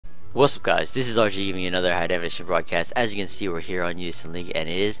What's up, guys? This is RG giving you another high definition broadcast. As you can see, we're here on Unison League, and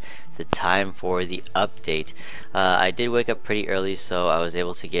it is the time for the update. I did wake up pretty early, so I was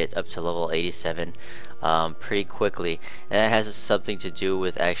able to get up to level 87 pretty quickly, and that has something to do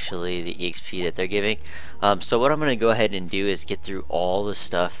with actually the EXP that they're giving. So what I'm going to go ahead and do is get through all the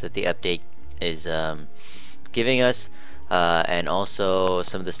stuff that the update is giving us, and also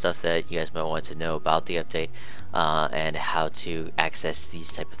some of the stuff that you guys might want to know about the update, and how to access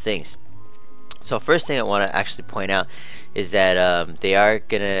these type of things. So first thing I want to actually point out is that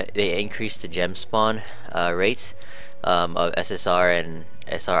they increase the gem spawn rates of SSR and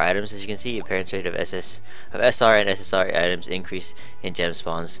SR items. As you can see, appearance rate of SR and SSR items increase in gem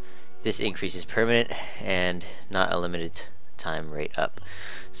spawns. This increase is permanent and not a limited time rate up.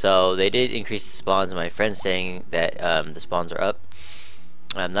 So they did increase the spawns. My friend's saying that the spawns are up.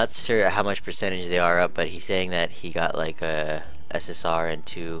 I'm not sure how much percentage they are up, but he's saying that he got like a SSR and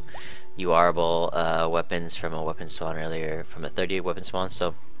 2 URable weapons from a weapon spawn earlier, from a 30 weapon spawn.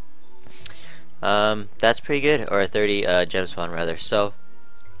 So that's pretty good, or a 30 gem spawn rather. So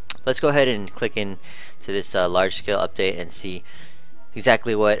let's go ahead and click into this large scale update and see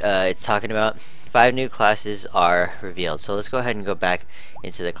exactly what it's talking about. 5 new classes are revealed. So let's go ahead and go back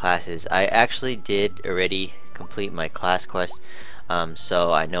into the classes. I actually did already complete my class quest,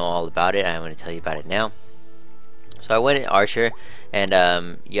 so I know all about it. I'm going to tell you about it now. So I went in Archer,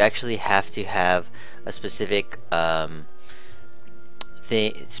 and you actually have to have a specific things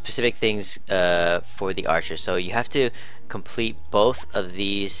for the Archer. So you have to complete both of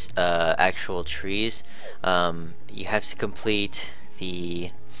these actual trees. You have to complete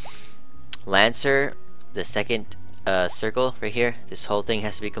the Lancer, the second circle right here. This whole thing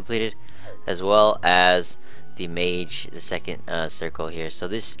has to be completed, as well as the Mage, the second circle here. So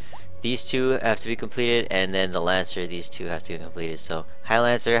these two have to be completed, and then the Lancer, these two have to be completed. So High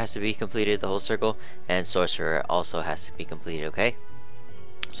Lancer has to be completed, the whole circle, and Sorcerer also has to be completed. Okay,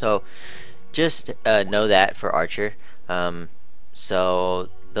 so just know that for Archer. So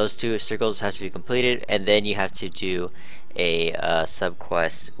those 2 circles has to be completed, and then you have to do a sub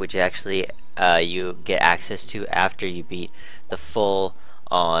quest, which actually you get access to after you beat the full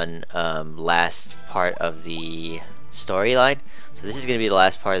on last part of the storyline. So this is going to be the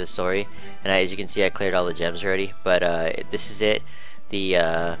last part of the story, and as you can see, I cleared all the gems already. But this is it,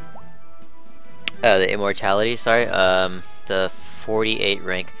 the immortality. Sorry, the 48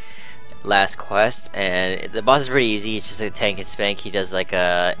 rank last quest, and the boss is pretty easy. It's just a tank and spank. He does like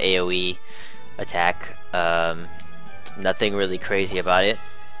a AOE attack. Nothing really crazy about it.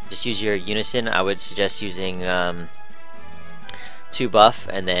 Just use your Unison. I would suggest using 2 buff,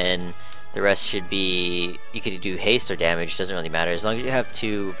 and then the rest should be, you could do haste or damage, doesn't really matter, as long as you have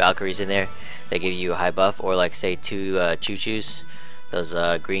 2 Valkyries in there that give you a high buff, or like say 2 choo-choos, those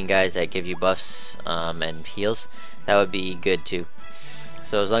green guys that give you buffs and heals. That would be good too.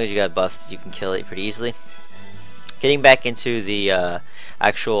 So as long as you got buffs, you can kill it pretty easily. Getting back into the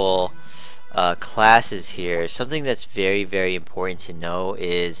actual classes here, something that's very important to know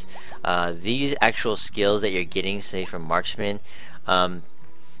is these actual skills that you're getting, say from Marksman.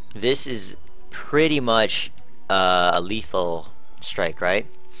 This is pretty much a lethal strike, right?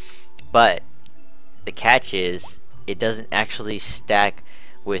 But the catch is it doesn't actually stack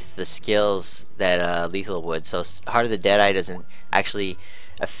with the skills that lethal would. So Heart of the Deadeye doesn't actually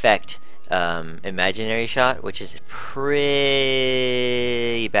affect imaginary shot, which is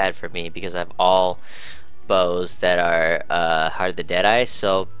pretty bad for me because I have all bows that are Heart of the Deadeye.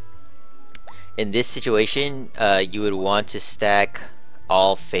 So in this situation, you would want to stack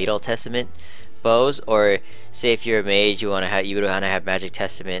all Fatal Testament bows, or say if you're a mage, you would want to have Magic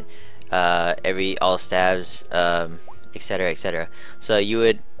Testament, all stabs, etc., etc. So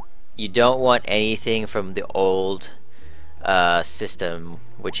you don't want anything from the old system,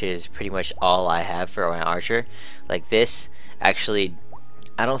 which is pretty much all I have for my Archer. Like this, actually,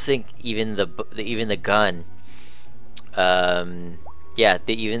 I don't think even the gun, yeah,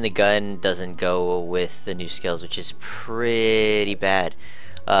 even the gun doesn't go with the new skills, which is pretty bad.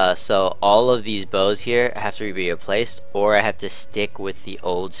 So all of these bows here have to be replaced, or I have to stick with the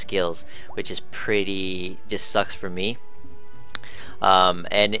old skills, which is just sucks for me.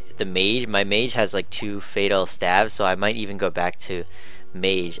 And the mage, my mage has like 2 fatal stabs, so I might even go back to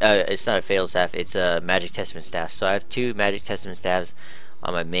mage. It's not a fatal staff, it's a Magic Testament staff. So I have 2 Magic Testament staves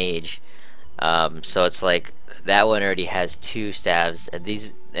on my mage. So it's like that one already has 2 stabs, and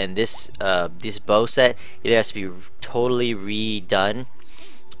this bow set either has to be totally redone,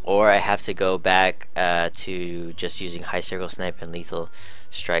 or I have to go back to just using high circle snipe and lethal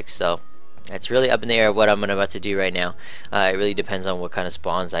strike. So It's really up in the air of what I'm about to do right now. It really depends on what kind of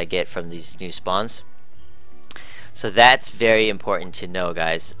spawns I get from these new spawns. So that's very important to know,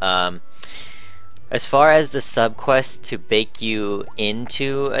 guys. As far as the subquest to bake you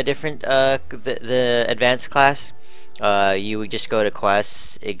into a different the advanced class, you would just go to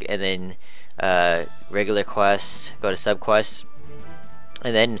quests and then regular quests, go to subquests,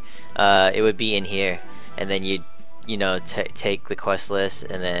 and then it would be in here, and then you know take the quest list,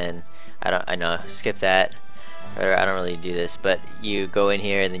 and then I know skip that, or I don't really do this, but you go in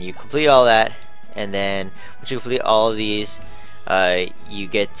here and then you complete all that, and then once you complete all of these, you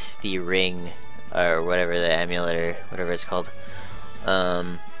get the ring or whatever, the amulet or whatever it's called,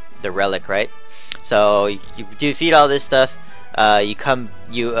 the relic, right? So you defeat all this stuff, you come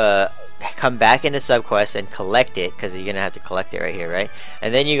back into subquest and collect it, because you're gonna have to collect it right here, right?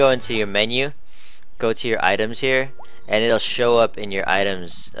 And then you go into your menu, go to your items here, and it'll show up in your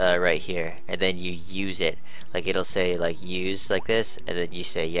items right here, and then you use it. Like it'll say like use like this, and then you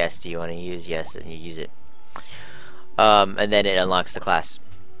say yes, do you want to use? Yes, and you use it, and then it unlocks the class.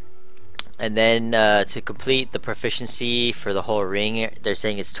 And then to complete the proficiency for the whole ring, they're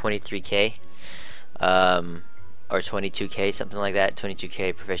saying it's 23k, or 22k, something like that.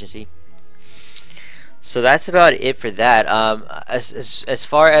 22k proficiency. So that's about it for that. As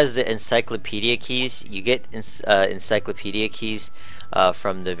far as the encyclopedia keys, you get encyclopedia keys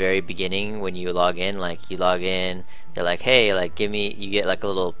from the very beginning when you log in. Like you log in, they're like, hey, like give me. You get like a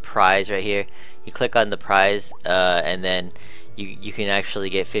little prize right here. You click on the prize, and then you can actually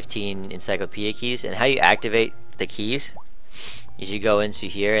get 15 encyclopedia keys. And how you activate the keys is you go into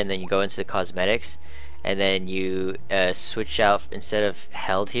here, and then you go into the cosmetics, and then you switch out, instead of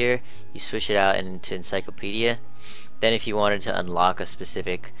held here, you switch it out into encyclopedia. Then if you wanted to unlock a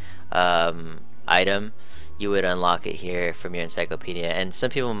specific item, you would unlock it here from your encyclopedia. And some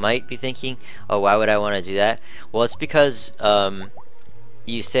people might be thinking, oh, why would I want to do that? Well, it's because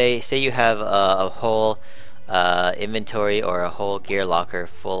you say you have a whole inventory or a whole gear locker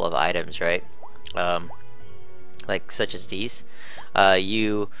full of items, right? Like such as these,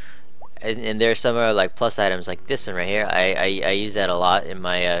 and there are some are like plus items like this one right here. I use that a lot in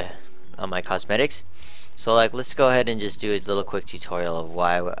my on my cosmetics. So like let's go ahead and just do a little quick tutorial of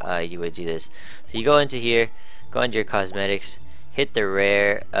why you would do this. So you go into here, go into your cosmetics, hit the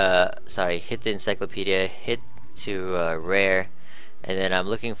rare, hit the encyclopedia, hit to rare, and then I'm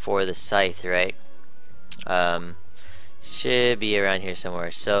looking for the scythe, right? Should be around here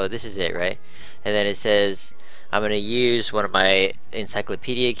somewhere. So this is it, right? And then it says I'm gonna use one of my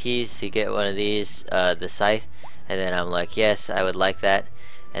encyclopedia keys to get one of these, the scythe, and then I'm like, yes, I would like that.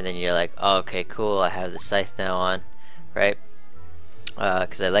 And then you're like, oh, okay, cool, I have the scythe now on, right?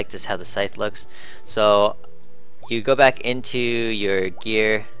 Because I like this how the scythe looks. So you go back into your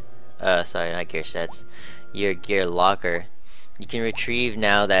gear, sorry, not gear sets, your gear locker. You can retrieve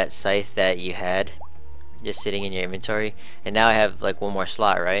now that scythe that you had just sitting in your inventory, and now I have like one more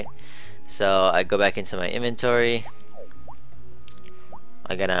slot, right? So I go back into my inventory.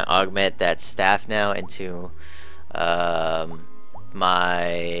 I'm gonna augment that staff now into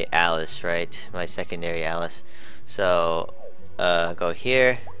my Alice, right? My secondary Alice. So go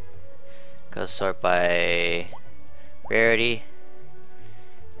here, go sort by rarity,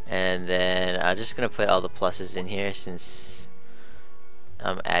 and then I'm just gonna put all the pluses in here since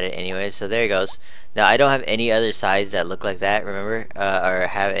I'm at it anyway. So there it goes. Now I don't have any other sides that look like that, remember, or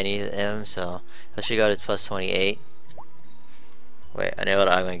have any of them, so I should go to plus 28. Wait, I know what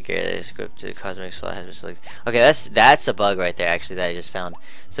I'm gonna get. This go to the cosmic slot has been selected. Okay, that's a bug right there actually that I just found.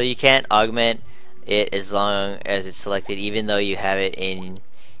 So you can't augment it as long as it's selected, even though you have it in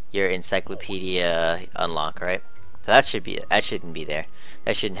your encyclopedia unlock, right? So that shouldn't be there.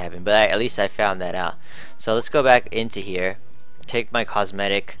 That shouldn't happen. But at least I found that out. So let's go back into here. Take my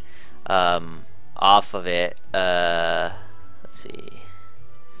cosmetic off of it. Let's see.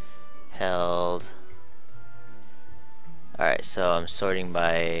 Held. Alright, so I'm sorting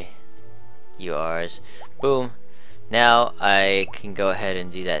by URs. Boom. Now I can go ahead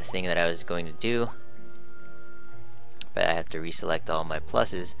and do that thing that I was going to do. But I have to reselect all my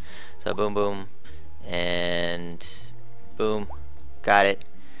pluses. So boom, boom, and boom. Got it.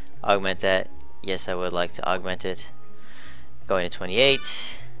 Augment that. Yes, I would like to augment it. Going to 28.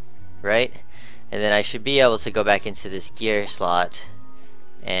 Right? And then I should be able to go back into this gear slot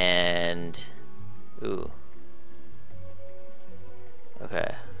and ooh.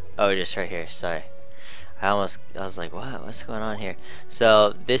 Okay. Oh, just right here. Sorry. I was like, what? What's going on here?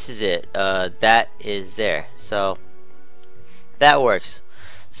 So this is it. That is there. So that works.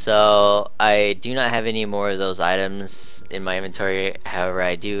 So I do not have any more of those items in my inventory. However,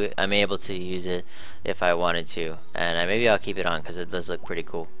 I'm able to use it if I wanted to, and maybe I'll keep it on because it does look pretty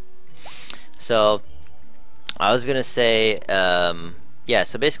cool. So I was gonna say, yeah.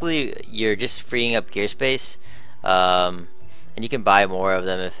 So basically, you're just freeing up gear space, and you can buy more of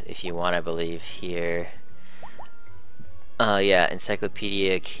them if you want. I believe here. Yeah,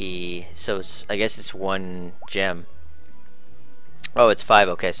 encyclopedia key. So I guess it's 1 gem. Oh, it's 5.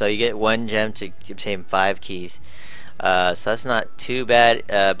 Okay, so you get 1 gem to obtain 5 keys. So that's not too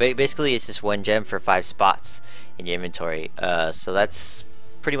bad. Basically, it's just 1 gem for 5 spots in your inventory. So that's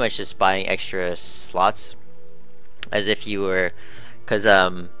pretty much just buying extra slots, as if you were, because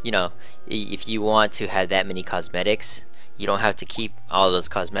you know, if you want to have that many cosmetics, you don't have to keep all those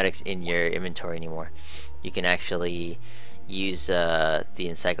cosmetics in your inventory anymore. You can actually use the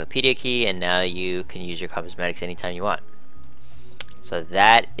encyclopedia key, and now you can use your cosmetics anytime you want. So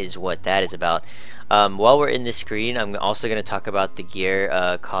that is what that is about. While we're in this screen, I'm also going to talk about the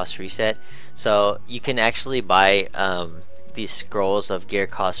gear cost reset. So you can actually buy these scrolls of gear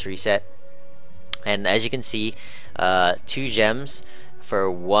cost reset, and as you can see, 2 gems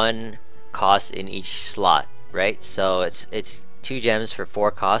for 1 cost in each slot, right? So it's 2 gems for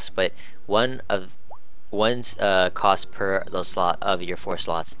 4 costs, but one's cost per those slot of your 4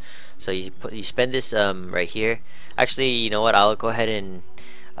 slots. So you spend this right here. Actually, you know what? I'll go ahead and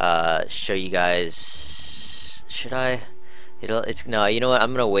show you guys. Should I? It's no. You know what?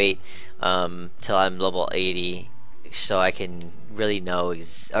 I'm gonna wait till I'm level 80, so I can really know,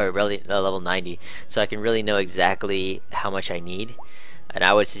 or really level 90, so I can really know exactly how much I need. And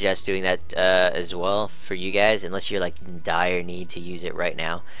I would suggest doing that as well for you guys, unless you're like in dire need to use it right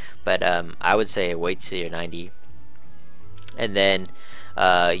now. But I would say wait till you're 90, and then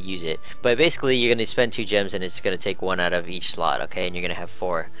use it. But basically, you're gonna spend 2 gems, and it's gonna take 1 out of each slot. Okay, and you're gonna have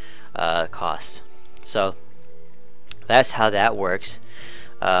 4 costs. So that's how that works.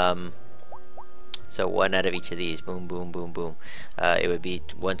 So 1 out of each of these, boom, boom, boom, boom. It would be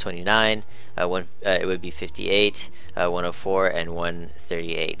 129. It would be 58, 104, and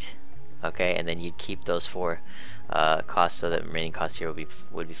 138. Okay, and then you'd keep those 4 costs, so the remaining cost here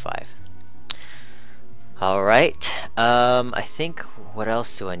would be 5. All right. I think, what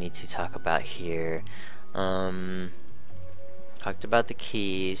else do I need to talk about here? Talked about the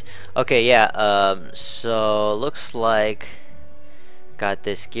keys. Okay, yeah. So looks like got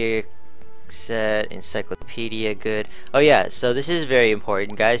this gear set, encyclopedia, good. Oh yeah, so this is very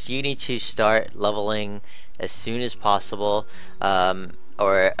important, guys. You need to start leveling as soon as possible.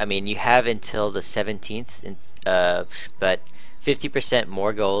 Or I mean, you have until the 17th, but 50%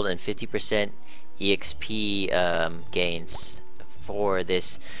 more gold and 50% EXP gains for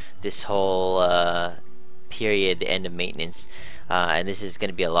this whole period, the end of maintenance. And this is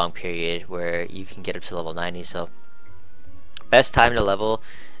going to be a long period where you can get up to level 90. So best time to level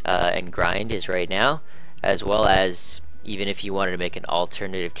and grind is right now, as well as even if you wanted to make an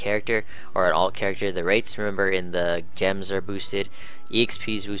alternative character or an alt character. The rates, remember, in the gems are boosted,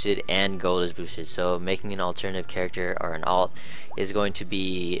 EXP is boosted, and gold is boosted. So making an alternative character or an alt is going to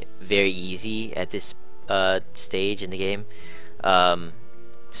be very easy at this stage in the game.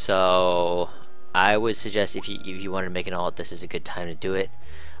 So I would suggest if you want to make an alt, this is a good time to do it.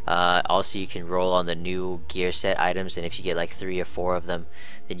 Also, you can roll on the new gear set items, and if you get like 3 or 4 of them,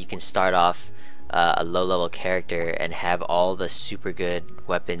 then you can start off a low level character and have all the super good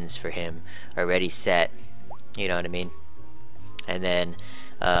weapons for him already set. You know what I mean? And then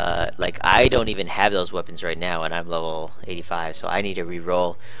like, I don't even have those weapons right now, and I'm level 85, so I need to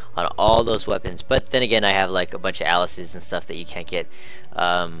re-roll on all those weapons. But then again, I have like a bunch of Alice's and stuff that you can't get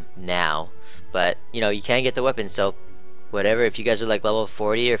now, but you know, you can get the weapons. So whatever, if you guys are like level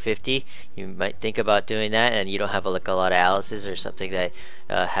 40 or 50, you might think about doing that, and you don't have like a lot of Alice's or something that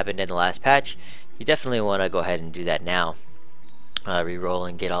happened in the last patch, you definitely want to go ahead and do that now. Re-roll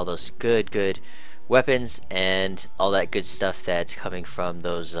and get all those good weapons and all that good stuff that's coming from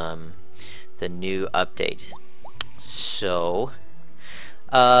those the new update. So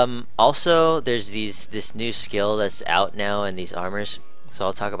also there's this new skill that's out now in these armors, so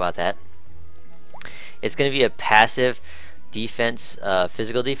I'll talk about that. It's going to be a passive defense,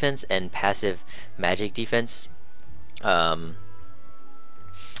 physical defense, and passive magic defense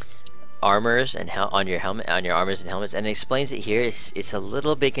armors and on your helmet, on your armors and helmets, and it explains it here. It's a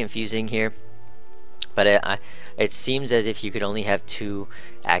little bit confusing here, but it seems as if you could only have 2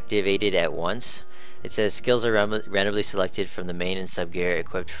 activated at once. It says skills are randomly selected from the main and sub gear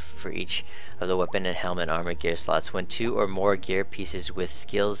equipped for each of the weapon and helmet armor gear slots. When 2 or more gear pieces with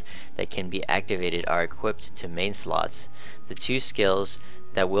skills that can be activated are equipped to main slots, the 2 skills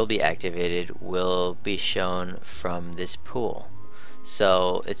that will be activated will be shown from this pool.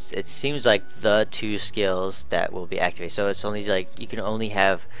 So it seems like the 2 skills that will be activated. So it's only like you can only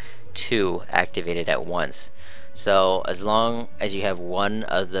have 2 activated at once. So as long as you have one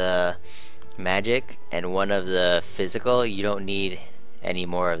of the magic and one of the physical, you don't need any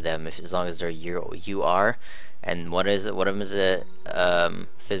more of them. As long as they're UR, and one of them is a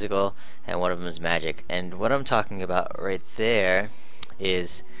physical, and one of them is magic. And what I'm talking about right there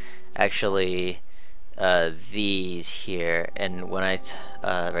is actually these here. And when I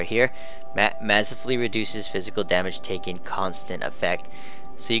right here, massively reduces physical damage taken, constant effect.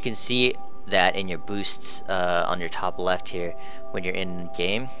 So you can see that in your boosts on your top left here when you're in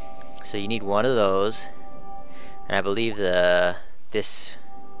game. So you need one of those, and I believe no,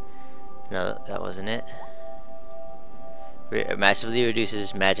 that wasn't it. Massively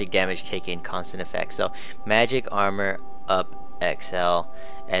reduces magic damage taken, constant effect. So magic armor up XL,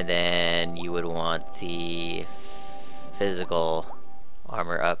 and then you would want the physical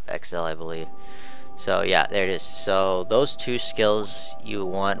armor up XL, I believe. So yeah, there it is. So those 2 skills, you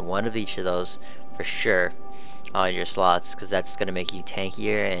want one of each of those for sure on your slots, because that's going to make you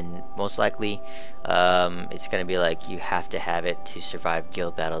tankier, and most likely it's going to be like you have to have it to survive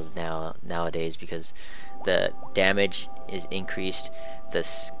guild battles nowadays, because the damage is increased, the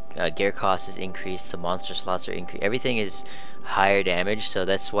gear cost is increased, the monster slots are increased, everything is higher damage. So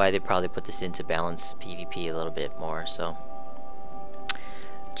that's why they probably put this into balance PvP a little bit more. So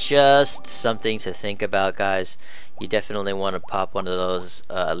just something to think about, guys. You definitely want to pop one of those,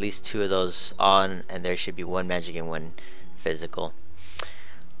 at least 2 of those on, and there should be 1 magic and 1 physical.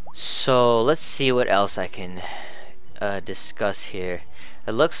 So let's see what else I can discuss here.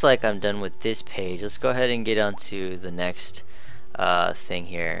 It looks like I'm done with this page. Let's go ahead and get on to the next thing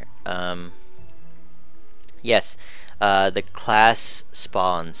here. Yes, the class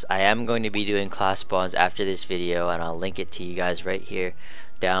spawns. I am going to be doing class spawns after this video, and I'll link it to you guys right here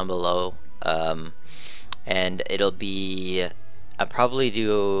down below. And it'll be, I'll probably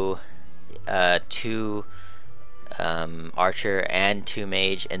do 2 archer and 2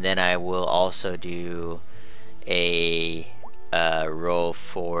 mage, and then I will also do a roll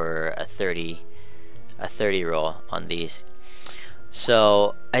for a 30 roll on these.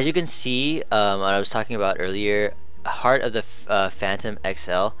 So as you can see, what I was talking about earlier, Heart of the Phantom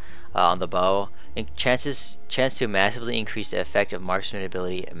XL on the bow, and chance to massively increase the effect of marksman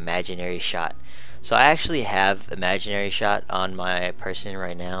ability Imaginary Shot. So I actually have Imaginary Shot on my person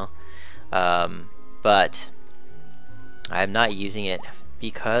right now, but I'm not using it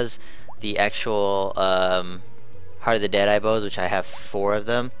because the actual Heart of the Deadeye bows, which I have 4 of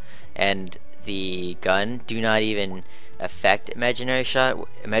them, and the gun do not even affect Imaginary Shot.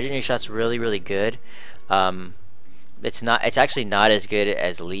 Imaginary Shot's really good. It's actually not as good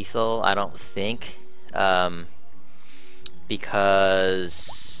as lethal, I don't think,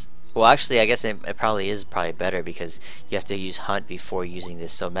 because, well, actually I guess it probably is better, because you have to use hunt before using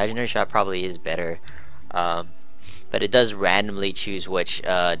this. So Imaginary Shot probably is better, but it does randomly choose which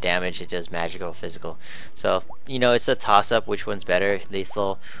damage it does, magical, physical. So you know, it's a toss-up which one's better,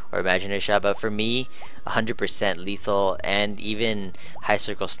 lethal or Imaginary Shot. But for me, 100% lethal, and even high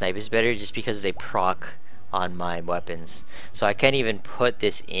circle snipe is better, just because they proc on my weapons. So I can't even put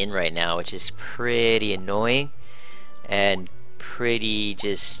this in right now, which is pretty annoying and pretty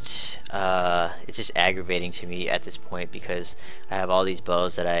just it's just aggravating to me at this point, because I have all these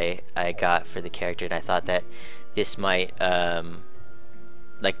bows that I got for the character, and I thought that this might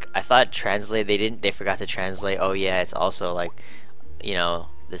like, I thought translate, they forgot to translate, oh yeah, it's also like, you know,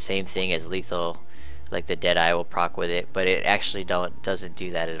 the same thing as lethal, like the Deadeye will proc with it, but it actually doesn't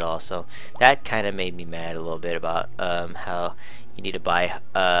do that at all. So that kind of made me mad a little bit about how you need to buy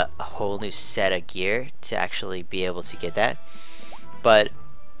a whole new set of gear to actually be able to get that. But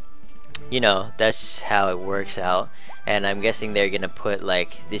you know, that's how it works out, and I'm guessing they're gonna put,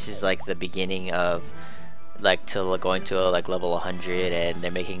 like, this is like the beginning of, like, to going to like level 100, and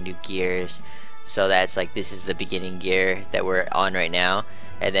they're making new gears, so that's like, this is the beginning gear that we're on right now,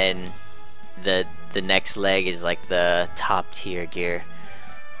 and then the next leg is like the top tier gear.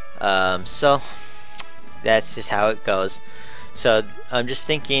 So that's just how it goes. So I'm just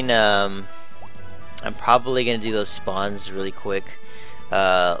thinking, I'm probably gonna do those spawns really quick,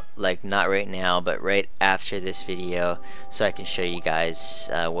 like not right now, but right after this video, so I can show you guys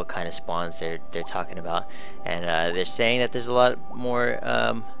what kind of spawns they're talking about. And they're saying that there's a lot more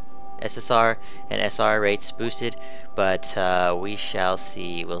SSR and SR rates boosted, but we shall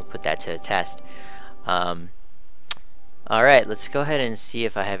see. We'll put that to a test. Alright, let's go ahead and see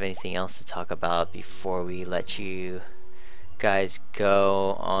if I have anything else to talk about before we let you guys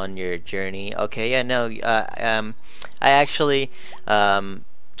go on your journey. Okay, yeah, no, I actually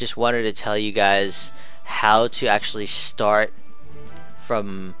just wanted to tell you guys how to actually start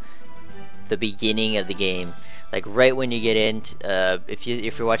from the beginning of the game, like right when you get in. If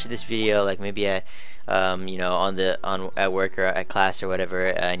you're watching this video, like maybe at you know, at work or at class or whatever,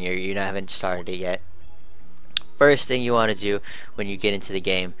 and you haven't started it yet. First thing you want to do when you get into the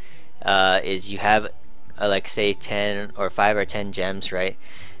game is you have like say 10 or 5 or 10 gems, right?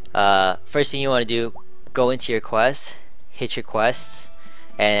 First thing you want to do, go into your quest, hit your quests,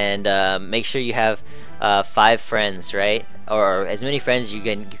 and make sure you have 5 friends, right? Or as many friends you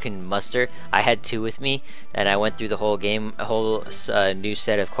can muster. I had 2 with me, and I went through the whole game, a whole new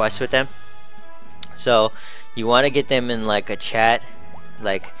set of quests with them. So you want to get them in like a chat,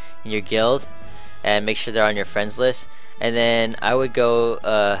 like in your guild, and make sure they're on your friends list. And then I would go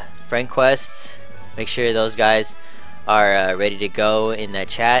friend quests, make sure those guys are ready to go in that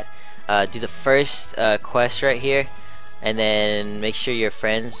chat. Do the first quest right here, and then make sure your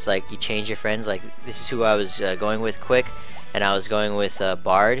friends, like you change your friends. Like this is who I was going with quick, and I was going with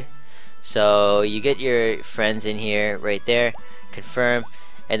Bard. So you get your friends in here right there, confirm,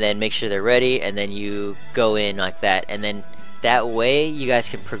 and then make sure they're ready, and then you go in like that, and then that way you guys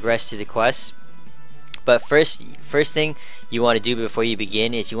can progress through the quests. But first thing you want to do before you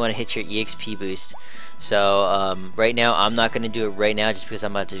begin is you want to hit your EXP boost. So right now I'm not going to do it right now just because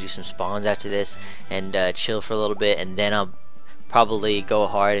I'm about to do some spawns after this and chill for a little bit, and then I'll probably go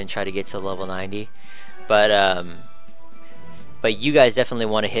hard and try to get to level 90. But you guys definitely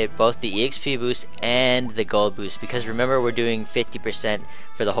want to hit both the EXP boost and the gold boost, because remember we're doing 50%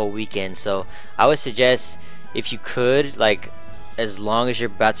 for the whole weekend. So I would suggest, if you could, like as long as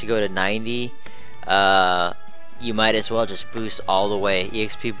you're about to go to 90, you might as well just boost all the way,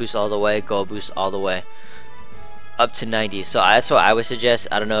 EXP boost all the way, gold boost all the way up to 90. So that's what I would suggest.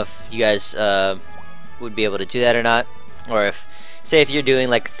 I don't know if you guys would be able to do that or not, or if you're doing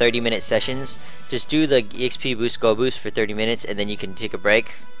like 30-minute sessions, just do the EXP boost, gold boost for 30 minutes, and then you can take a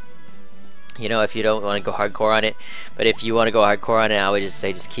break, you know, if you don't want to go hardcore on it. But if you want to go hardcore on it, I would just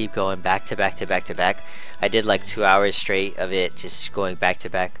say just keep going back to back to back to back. I did like 2 hours straight of it, just going back to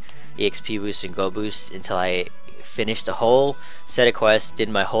back EXP boost and gold boost until I finished the whole set of quests, did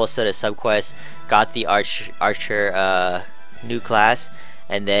my whole set of sub quests, got the archer new class,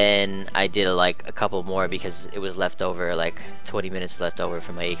 and then I did like a couple more because it was left over, like 20 minutes left over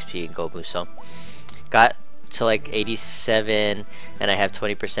from my EXP and gold boost. So got to like 87, and I have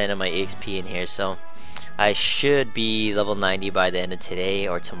 20% of my EXP in here, so I should be level 90 by the end of today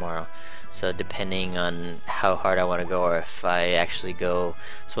or tomorrow. So depending on how hard I want to go, or if I actually I'm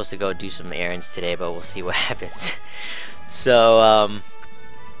supposed to go do some errands today, but we'll see what happens. So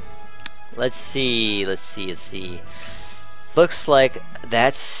let's see. Looks like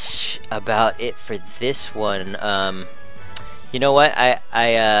that's about it for this one. You know what?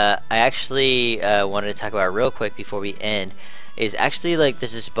 I actually wanted to talk about real quick before we end. Is actually like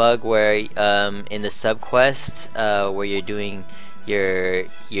there's this bug where in the sub quest where you're doing your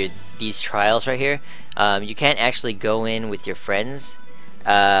these trials right here, you can't actually go in with your friends,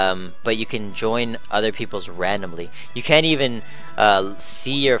 but you can join other people's randomly. You can't even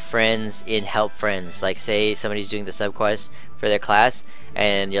see your friends in help friends. Like say somebody's doing the sub quest for their class,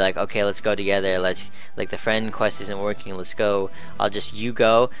 and you're like, okay, let's go together, like the friend quest isn't working, let's go, you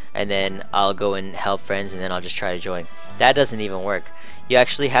go, and then I'll go and help friends, and then I'll just try to join. That doesn't even work. You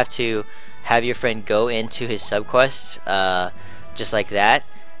actually have to have your friend go into his sub quest, just like that.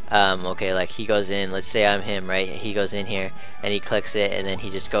 Okay, like he goes in, let's say I'm him, right? He goes in here and he clicks it, and then he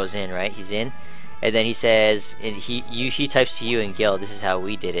just goes in, right? He's in, and then he says, and he types to you in guild. This is how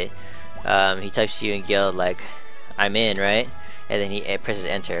we did it. He types to you in guild like, I'm in, right? And then he presses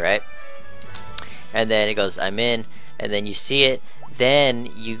enter, right? And then it goes, I'm in, and then you see it. Then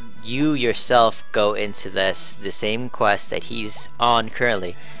you yourself go into the same quest that he's on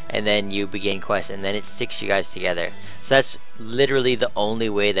currently, and then you begin quest, and then it sticks you guys together. So that's literally the only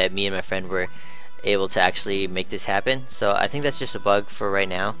way that me and my friend were able to actually make this happen. So I think that's just a bug for right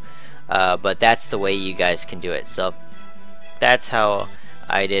now, but that's the way you guys can do it. So that's how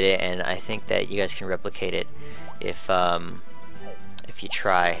I did it, and I think that you guys can replicate it if you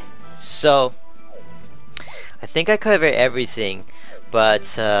try. So I think I covered everything,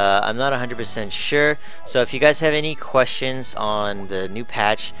 but I'm not 100% sure. So if you guys have any questions on the new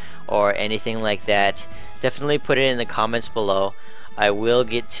patch or anything like that, definitely put it in the comments below. I will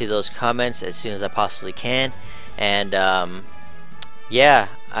get to those comments as soon as I possibly can. And yeah,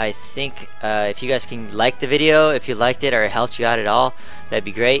 I think if you guys can like the video, if you liked it or it helped you out at all, that'd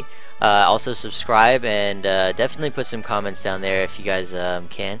be great. Also subscribe, and definitely put some comments down there if you guys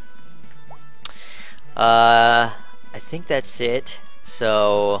can. I think that's it.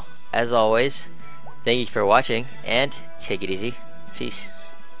 So as always, thank you for watching, and take it easy. Peace.